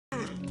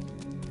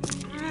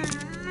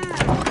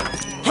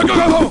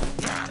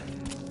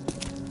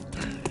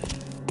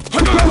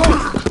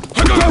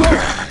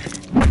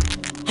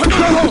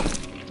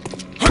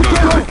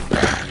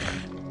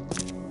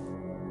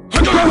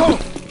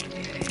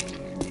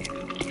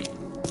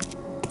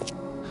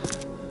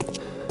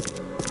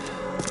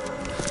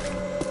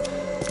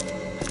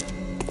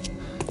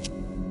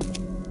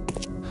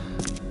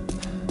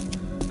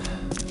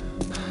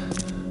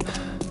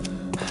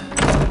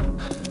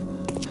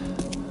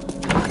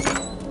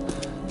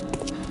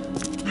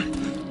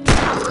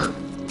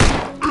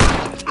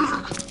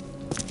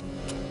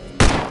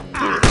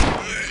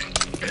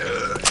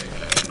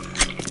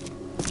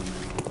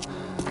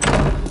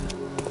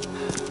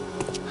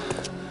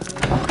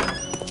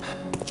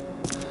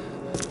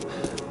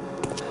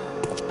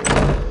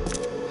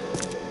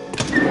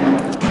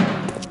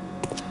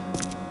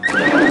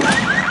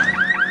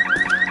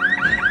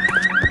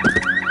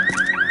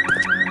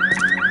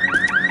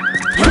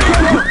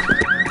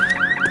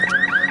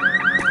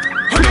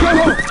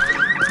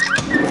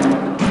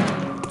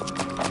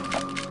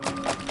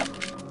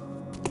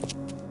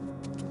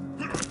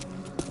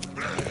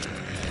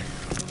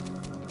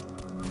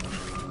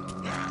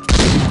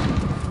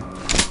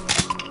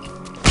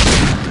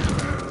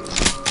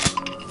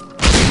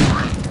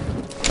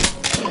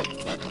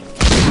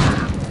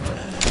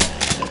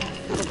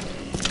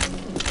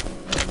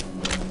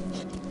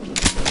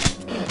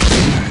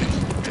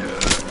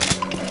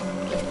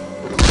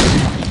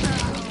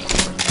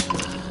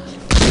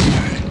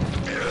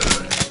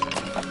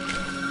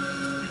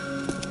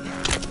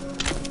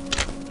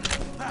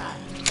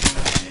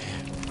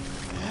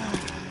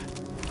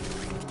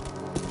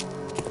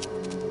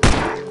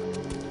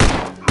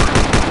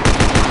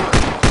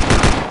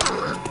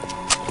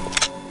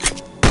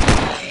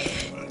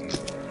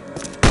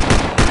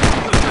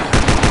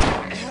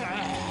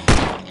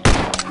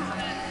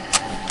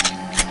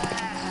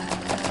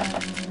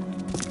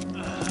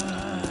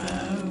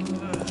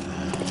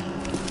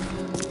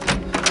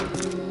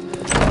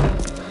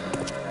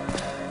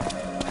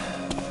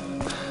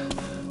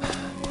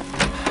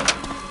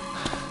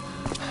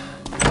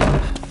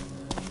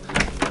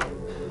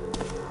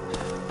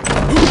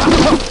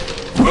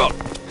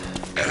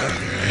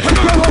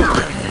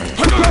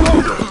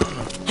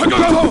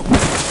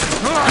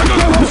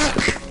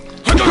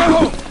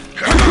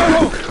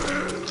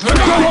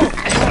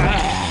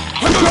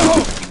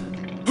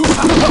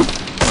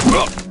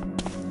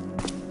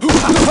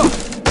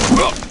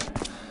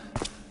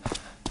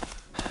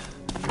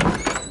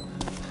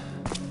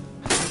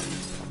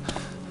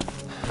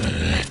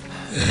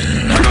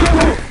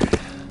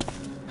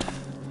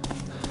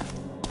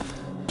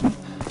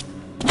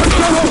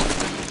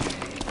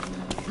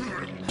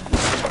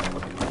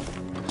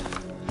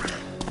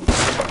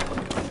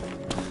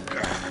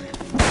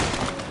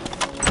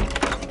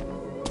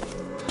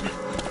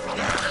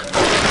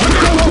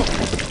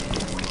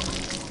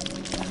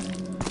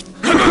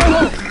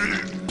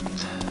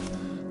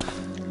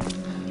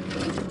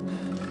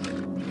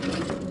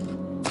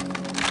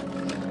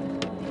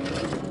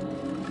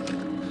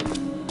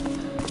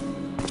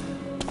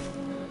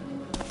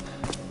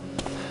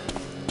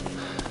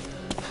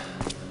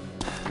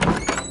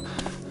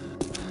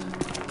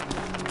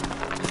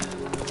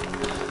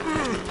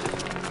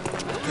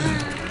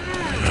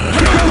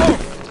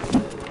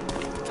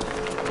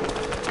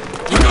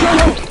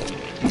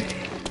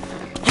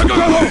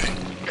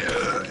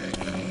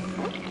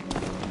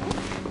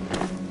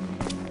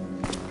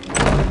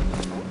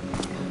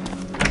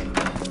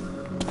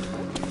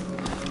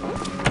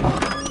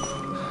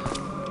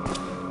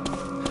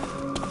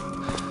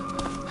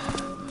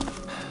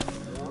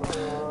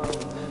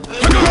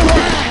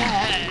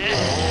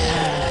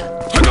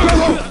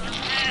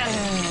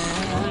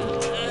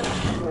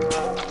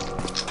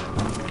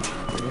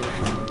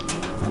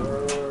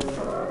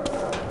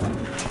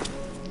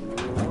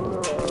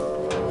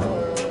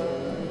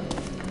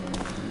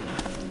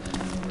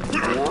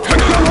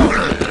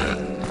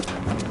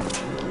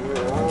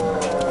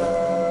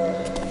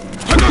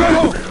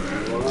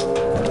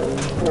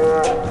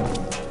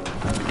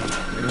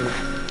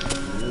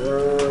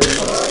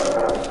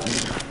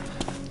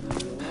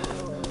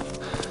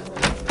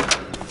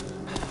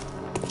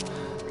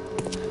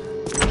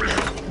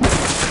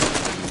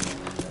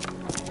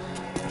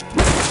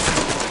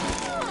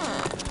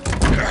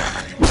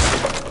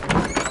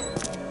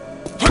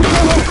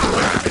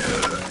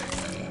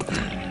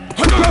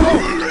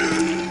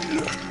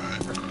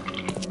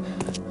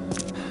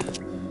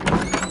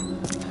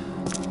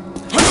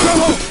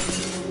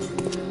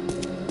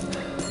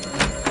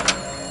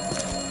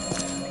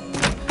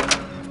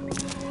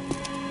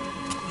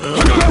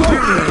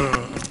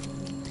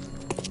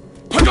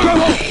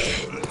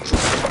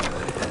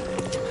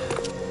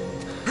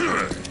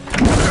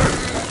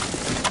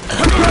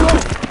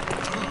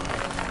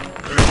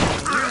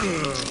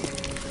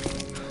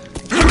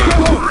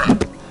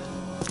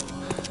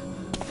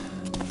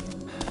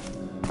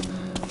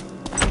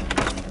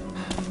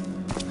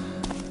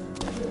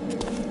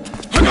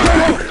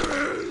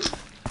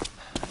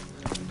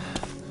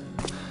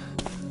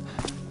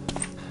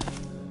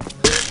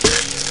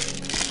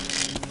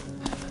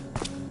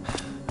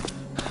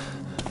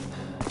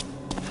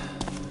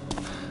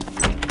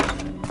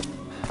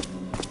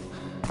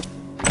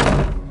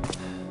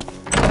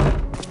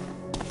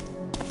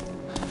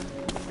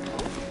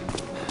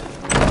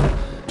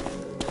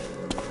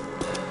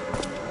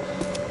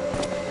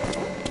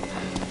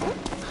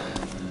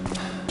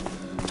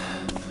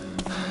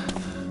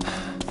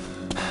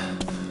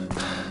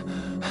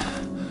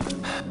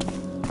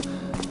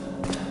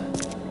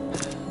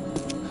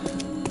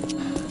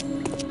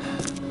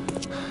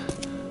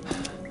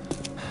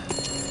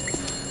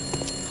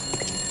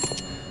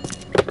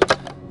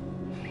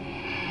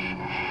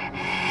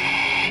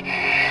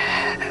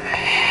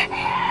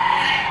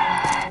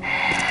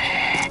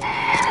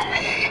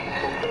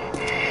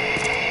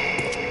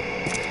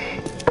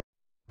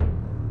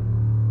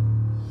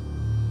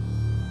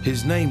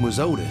His name was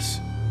Otis.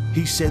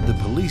 He said the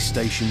police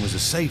station was a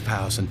safe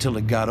house until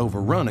it got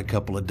overrun a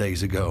couple of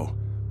days ago,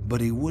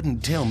 but he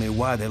wouldn't tell me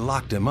why they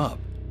locked him up.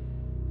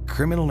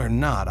 Criminal or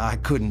not, I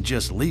couldn't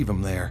just leave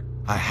him there.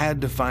 I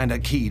had to find a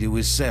key to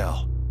his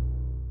cell.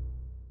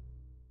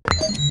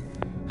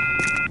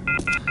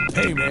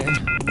 Hey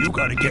man, you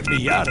gotta get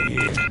me out of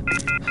here.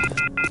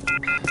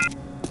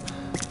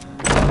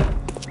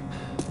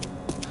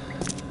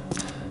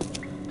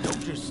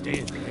 Don't just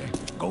stand there.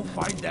 Go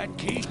find that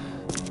key.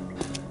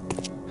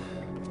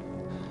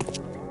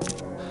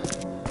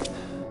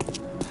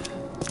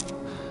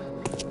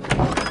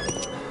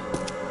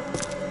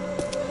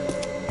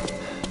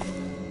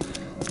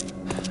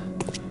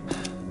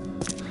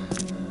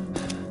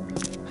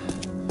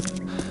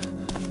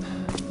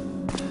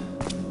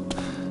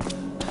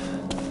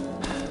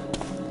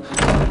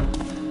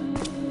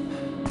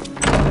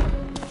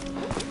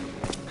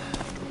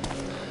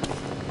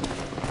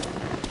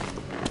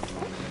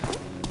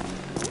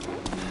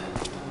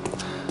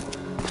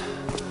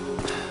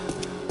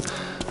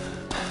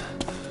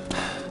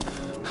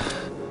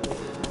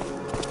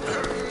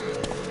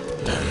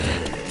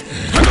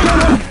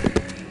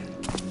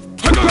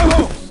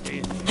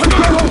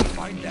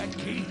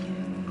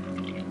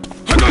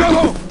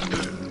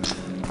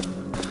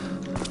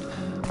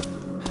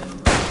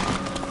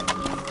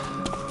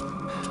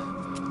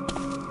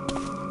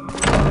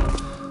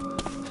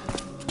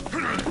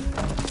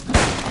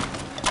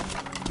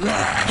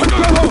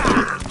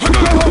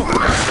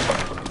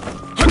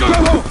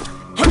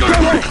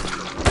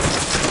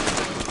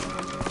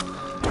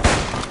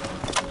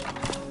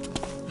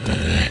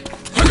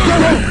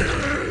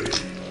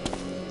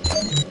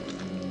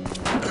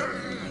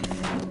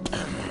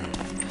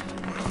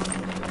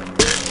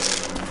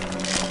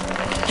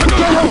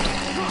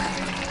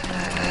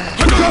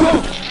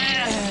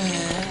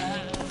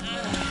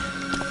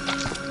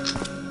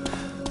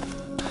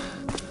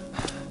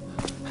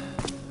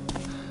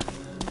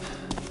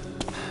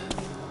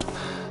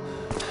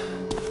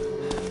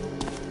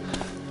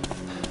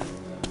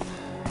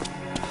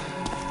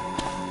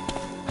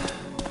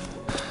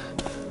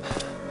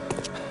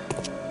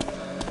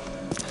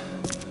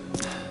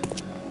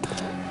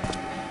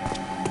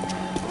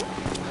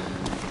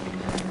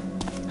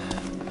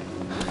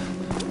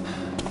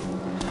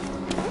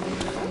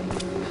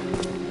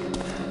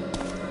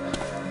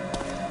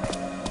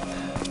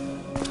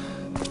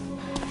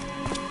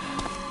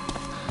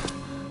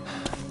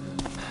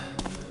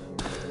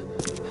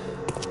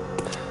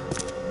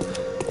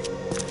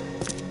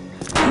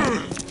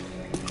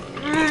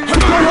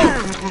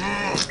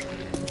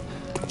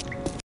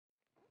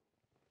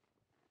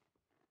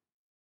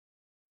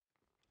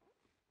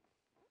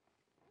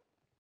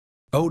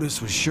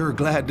 Otis was sure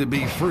glad to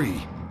be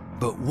free,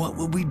 but what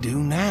would we do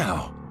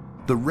now?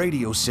 The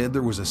radio said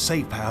there was a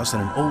safe house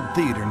and an old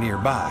theater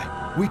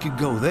nearby. We could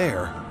go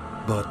there,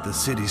 but the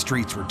city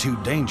streets were too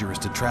dangerous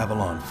to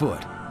travel on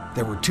foot.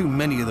 There were too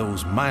many of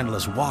those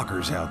mindless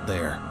walkers out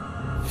there.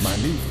 My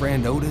new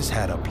friend Otis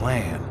had a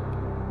plan.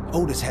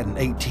 Otis had an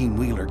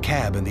 18-wheeler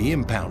cab in the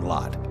impound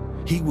lot.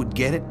 He would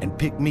get it and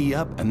pick me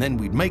up, and then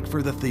we'd make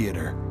for the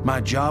theater.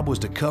 My job was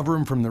to cover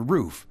him from the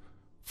roof.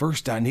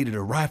 First, I needed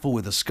a rifle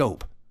with a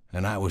scope,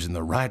 and I was in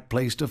the right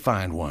place to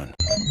find one.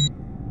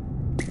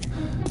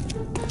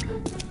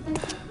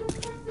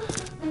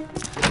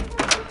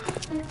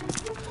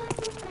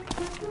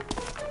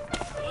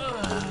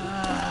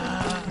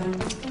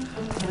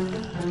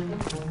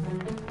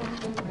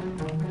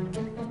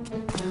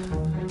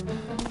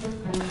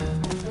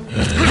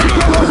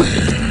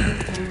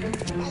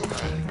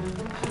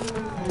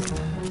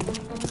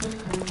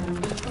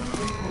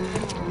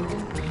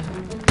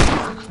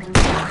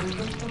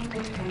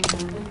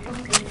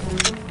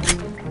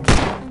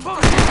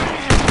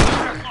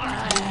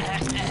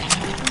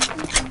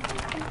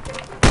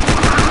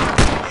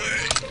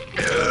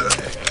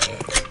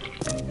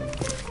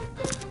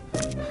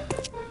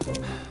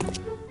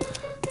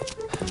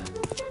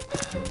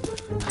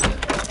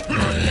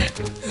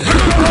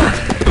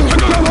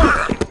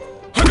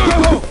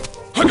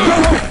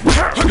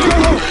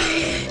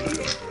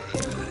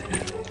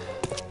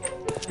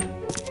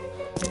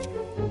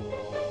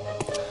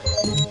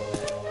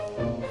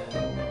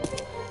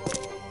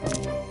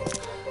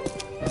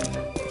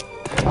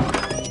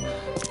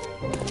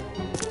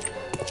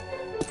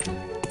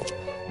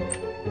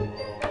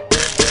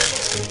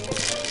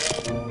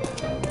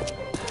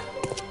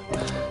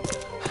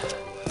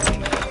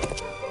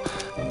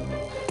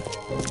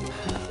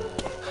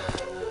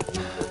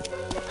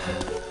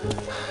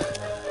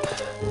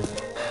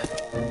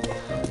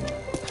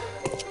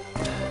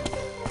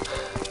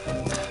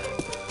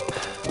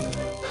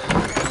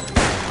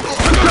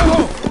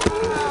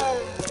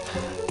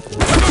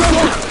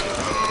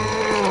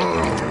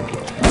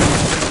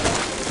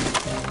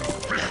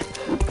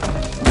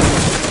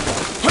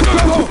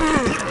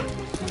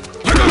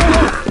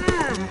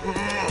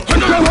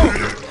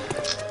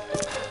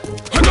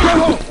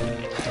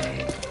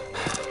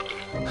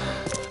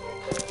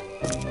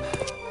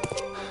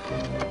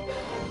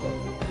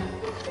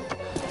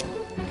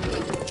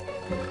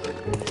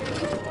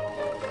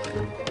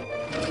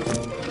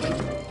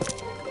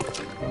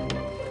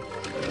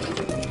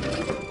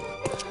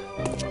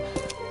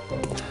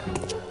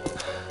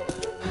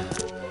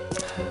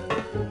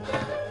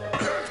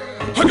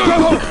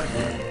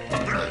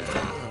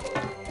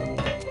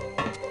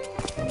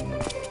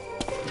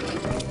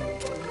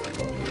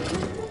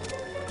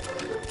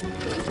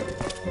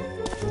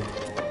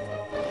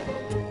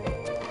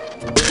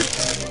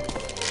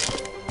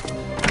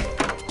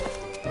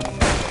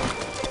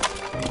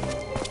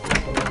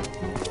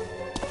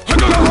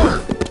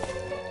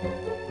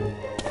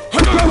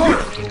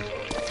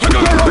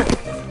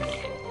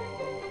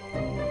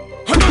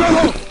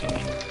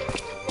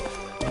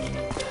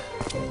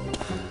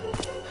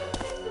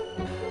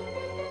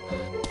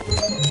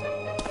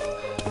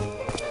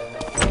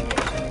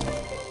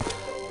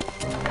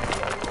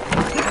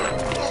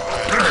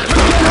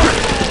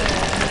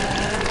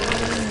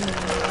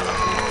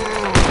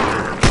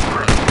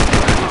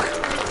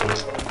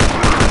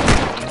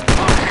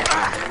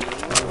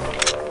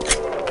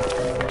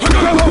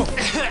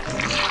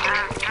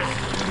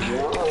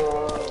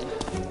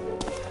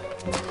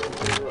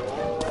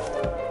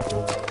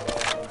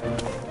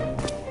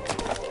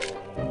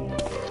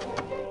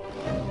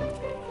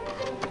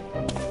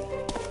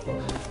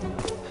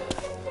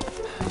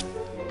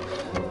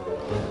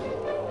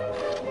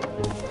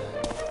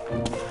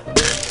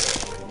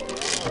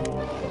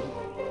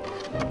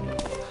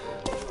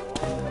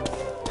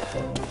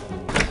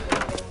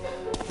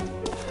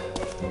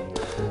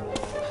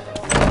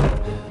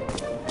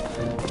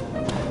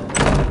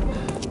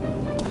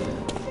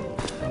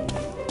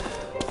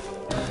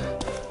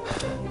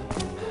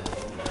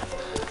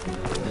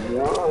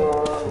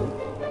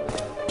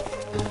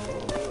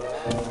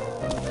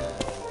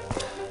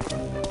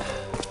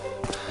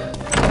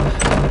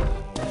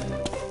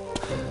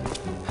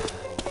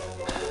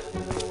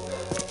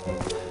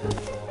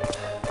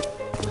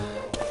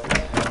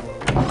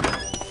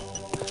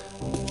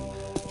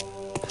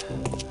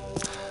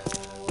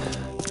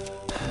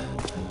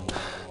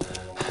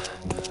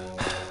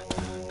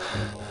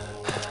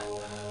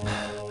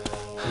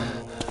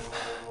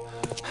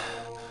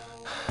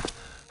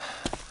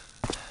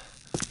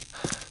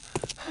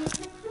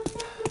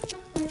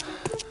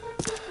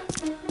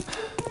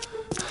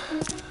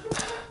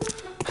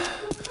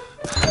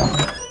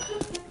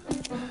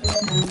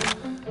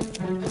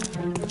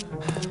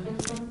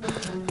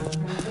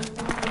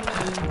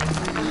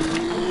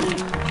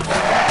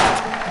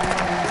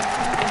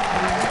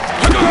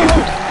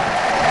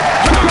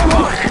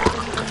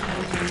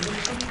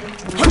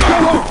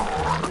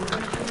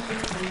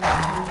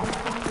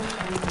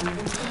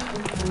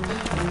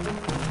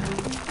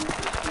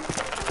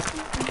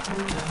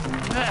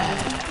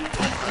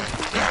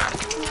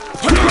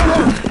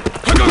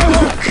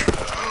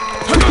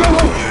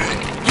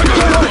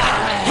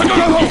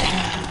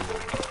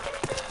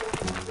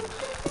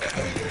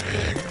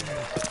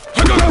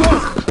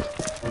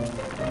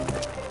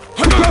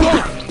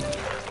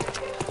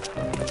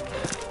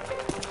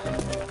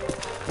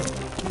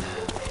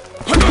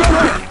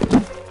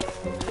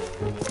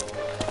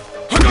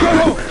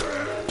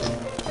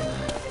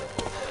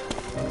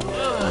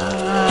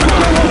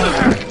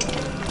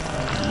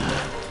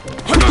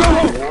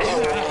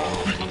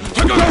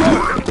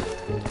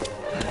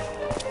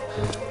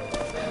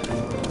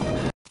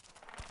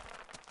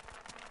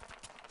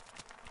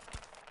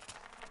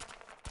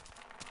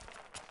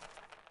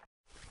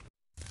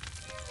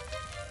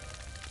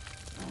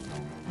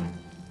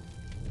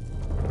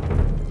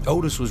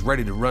 Otis was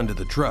ready to run to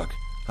the truck.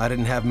 I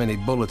didn't have many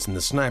bullets in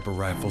the sniper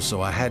rifle,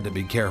 so I had to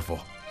be careful.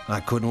 I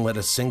couldn't let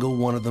a single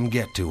one of them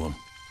get to him.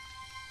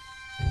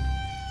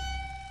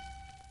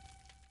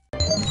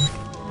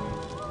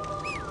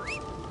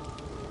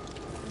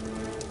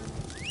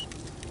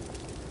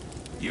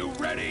 You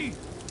ready?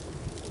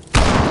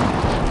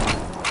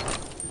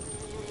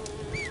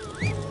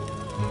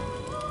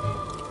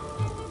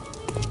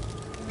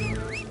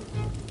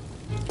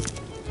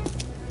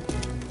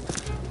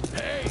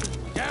 Hey,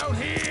 down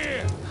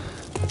here!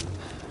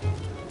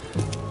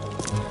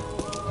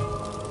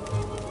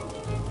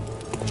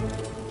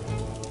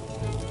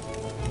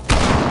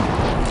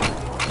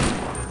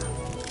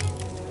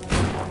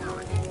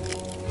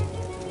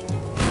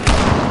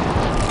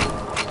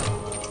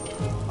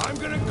 I'm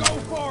gonna go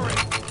for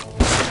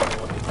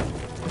it!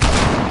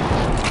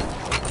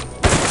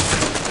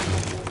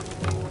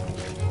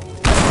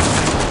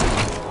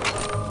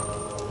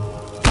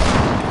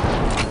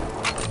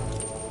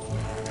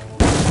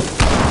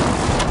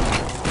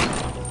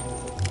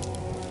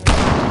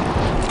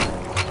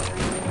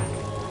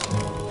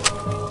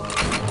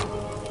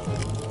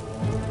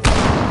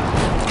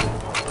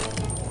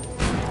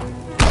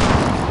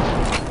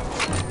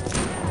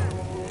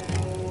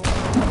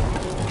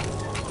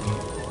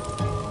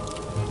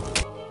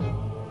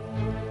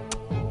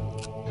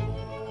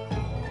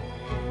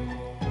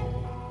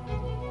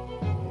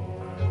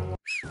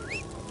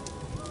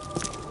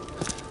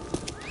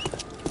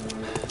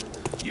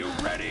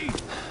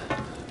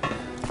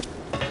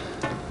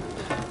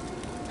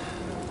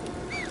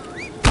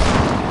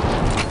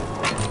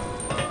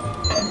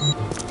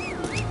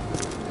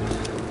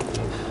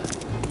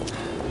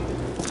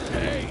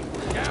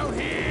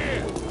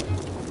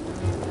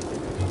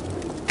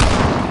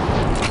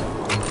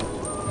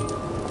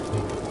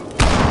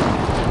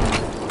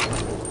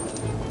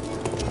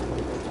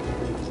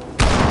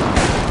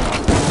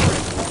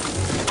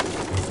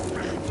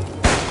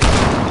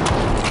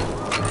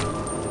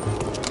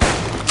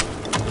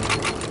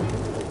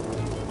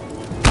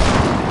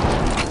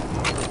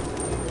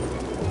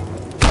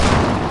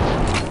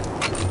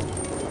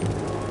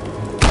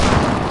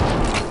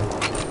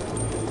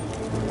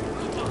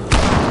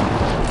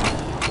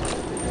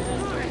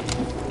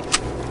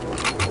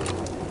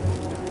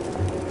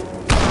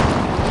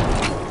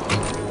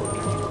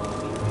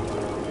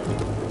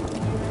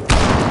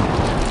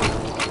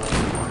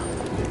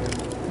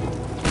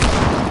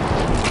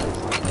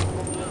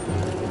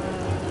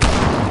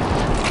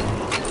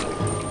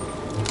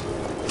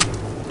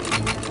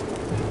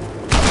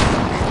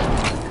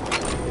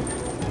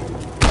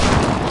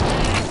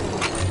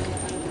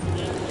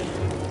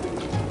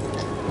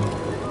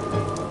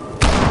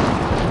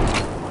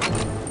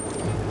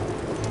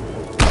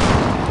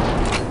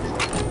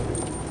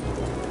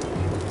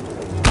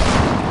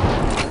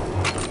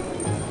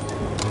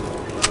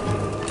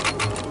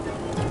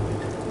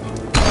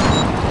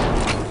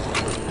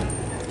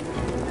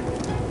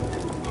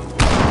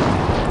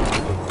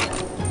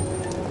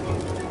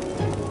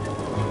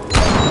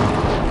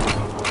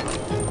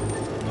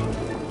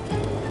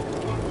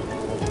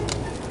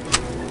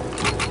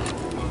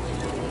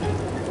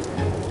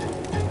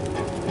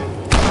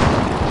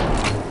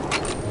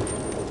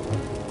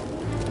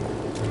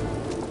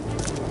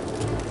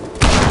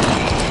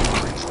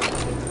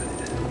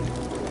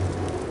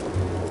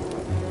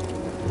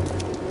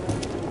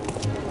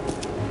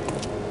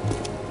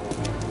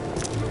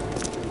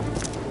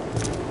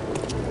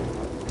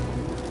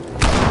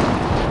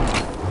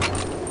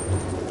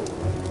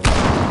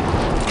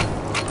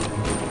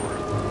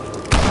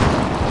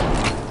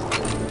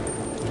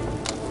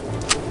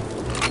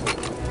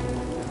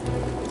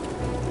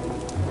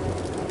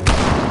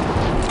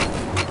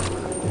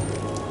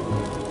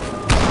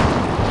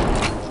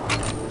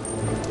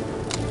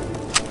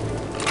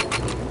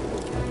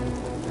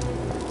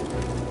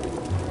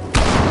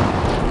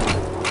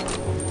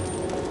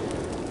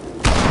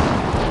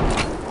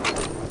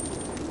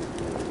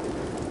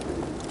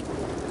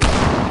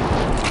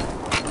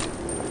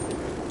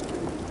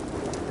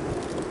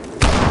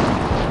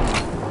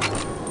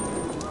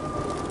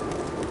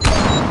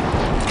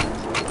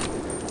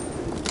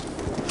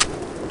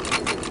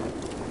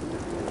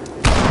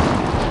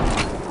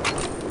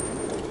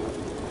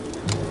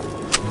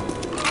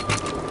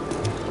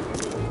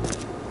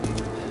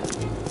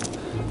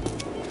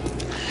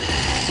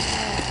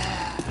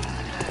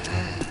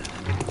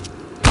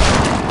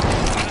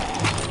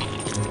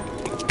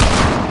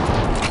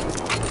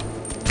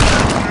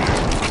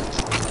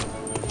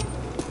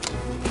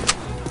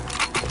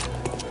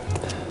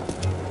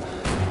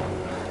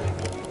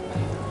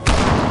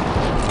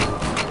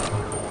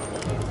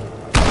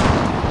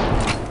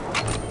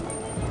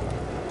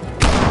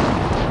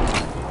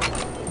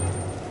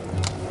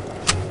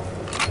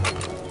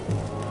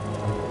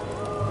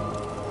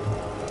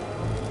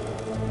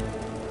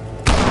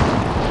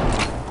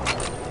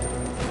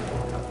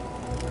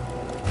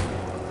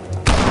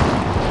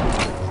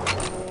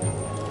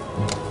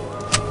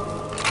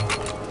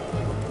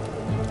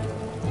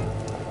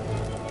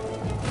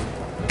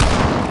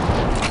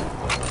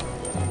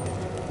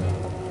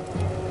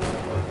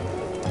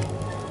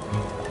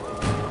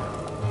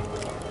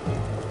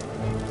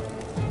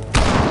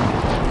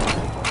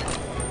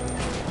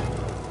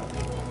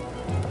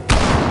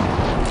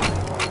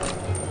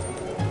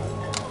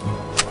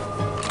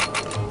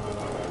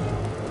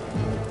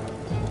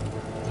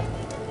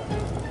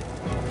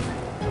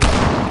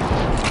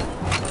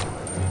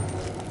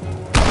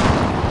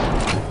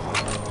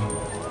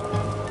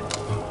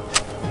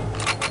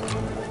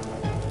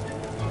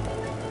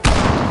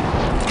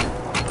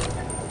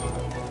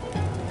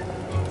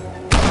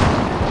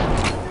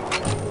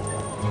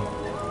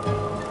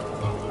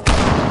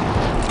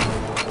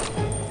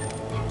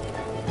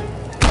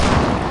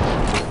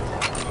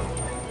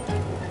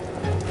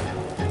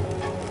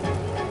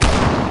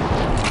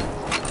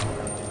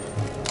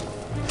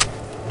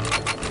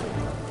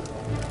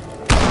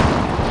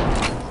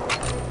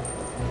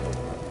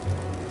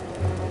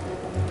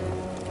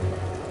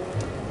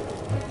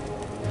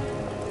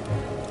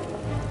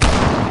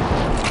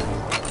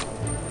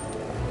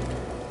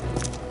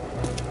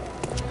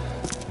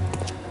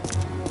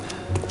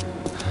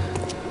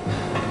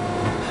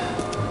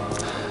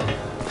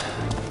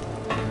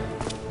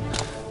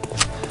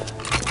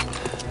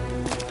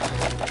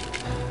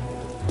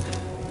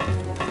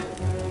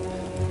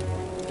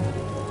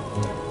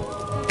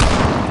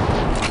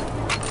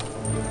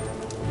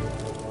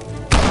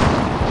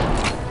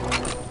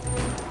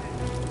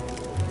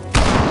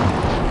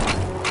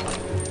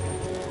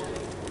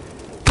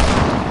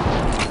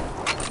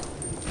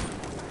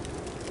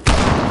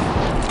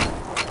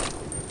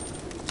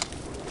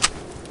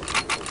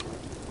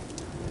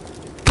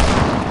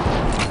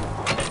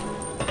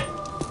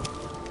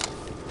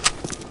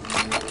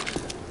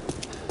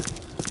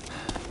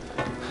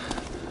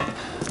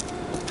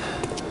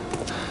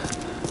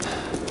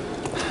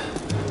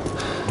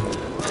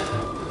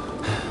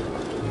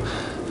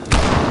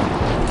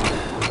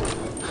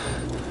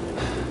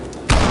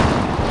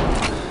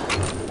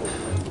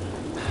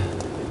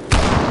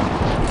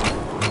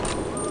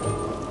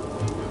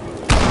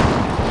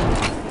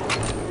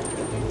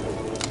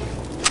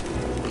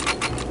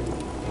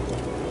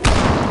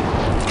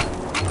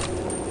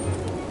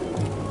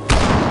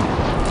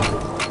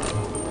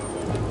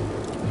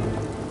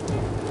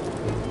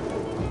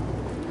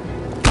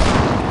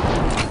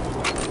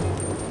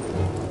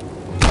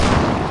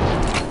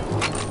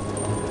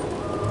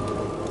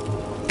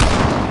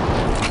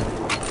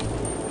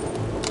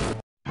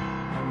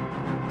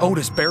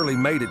 Otis barely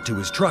made it to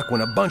his truck when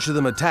a bunch of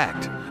them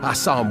attacked. I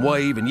saw him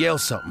wave and yell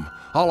something.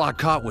 All I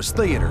caught was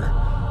theater,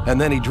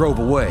 and then he drove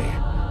away.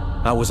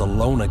 I was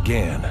alone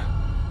again.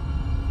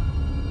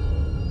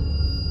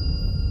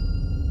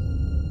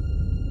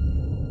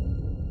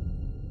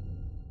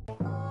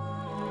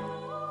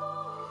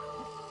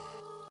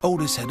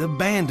 Otis had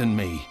abandoned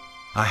me.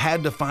 I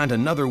had to find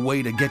another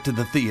way to get to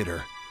the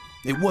theater.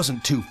 It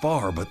wasn't too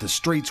far, but the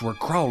streets were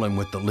crawling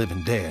with the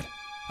living dead.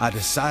 I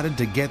decided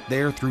to get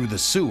there through the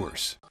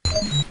sewers.